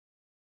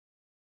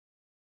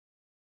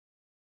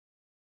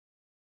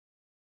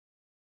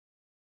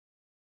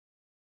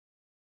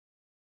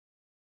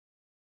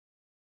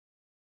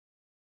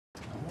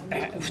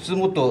普通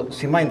もっと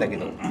狭いんだけ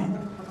ど、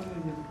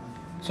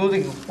その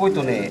時こういう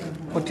とね、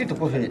こっちと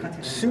こういうふう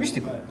に墨して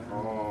いく。こ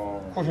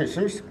ういうふうに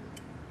墨していく。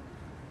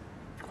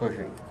こういうふ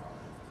うに。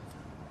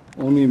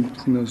Only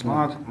between those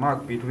lines.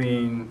 Mark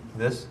between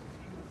This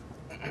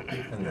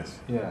and this.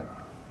 yeah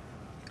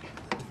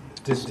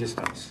this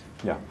distance.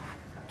 Yeah.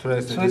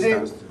 Trace the それで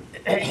distance.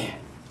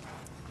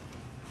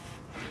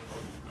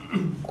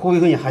 こういう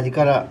ふうに端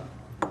から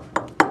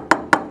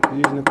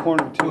Using the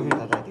corner こういうふう too. に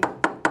叩いていく。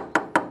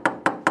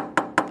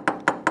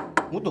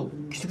もっと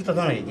きつく叩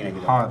かなきゃいけないけ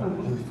ど。 Hard.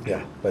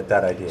 Yeah, but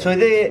that idea. それ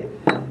で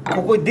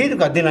ここに出る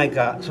か出ない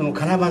か、その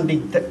金盤で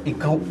一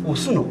回押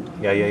すの。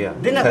 Yeah, yeah,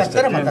 yeah. 出なかっ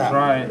たら Test ま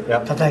it.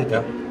 た Try 叩いて。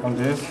 on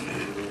this.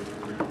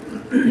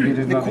 If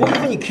it is で not こういう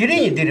ふうに綺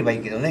麗に出ればいい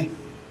けどね。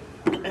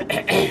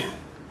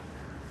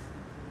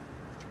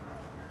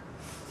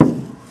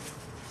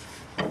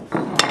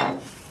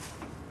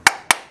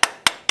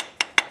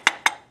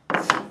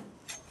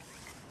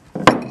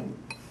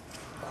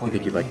I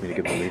think you'd like me to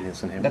give the lead in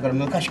some だ hammer. から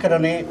昔から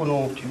ね、こ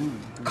の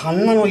カ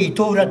ンナの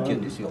糸裏って言う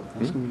んですよ。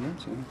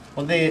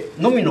ほんで、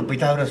のみのビ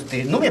タウラスっ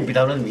て、のみはビ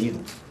タウラでもいいの。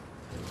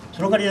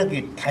その代わりだ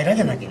け平ら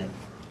じゃなきゃいけない。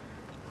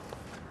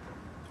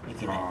い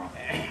けない。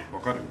わ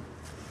かる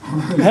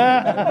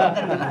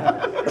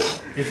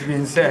It's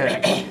been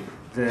said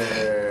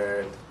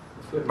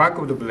the back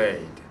of the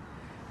blade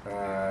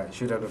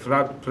should have a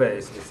flat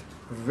place. It's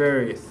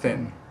very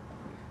thin,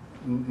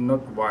 not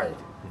wide.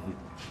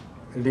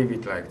 Leave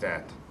it like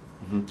that.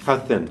 How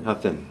thin? How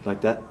thin?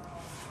 Like that?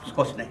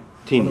 少しね。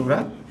この Teeny. ぐ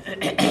らい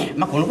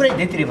まあこのくらい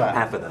出てれば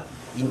Half of that.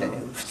 いいんだけ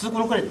ど、普通こ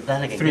のくらい出さ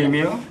なきゃいけない。 3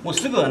 mil? もう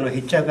すぐ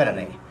減っちゃうから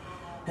ね。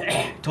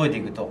研いで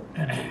いくと。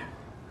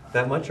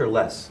 That much or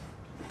less?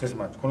 This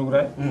much. このぐ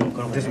らいうん、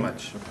このくらい This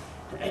much.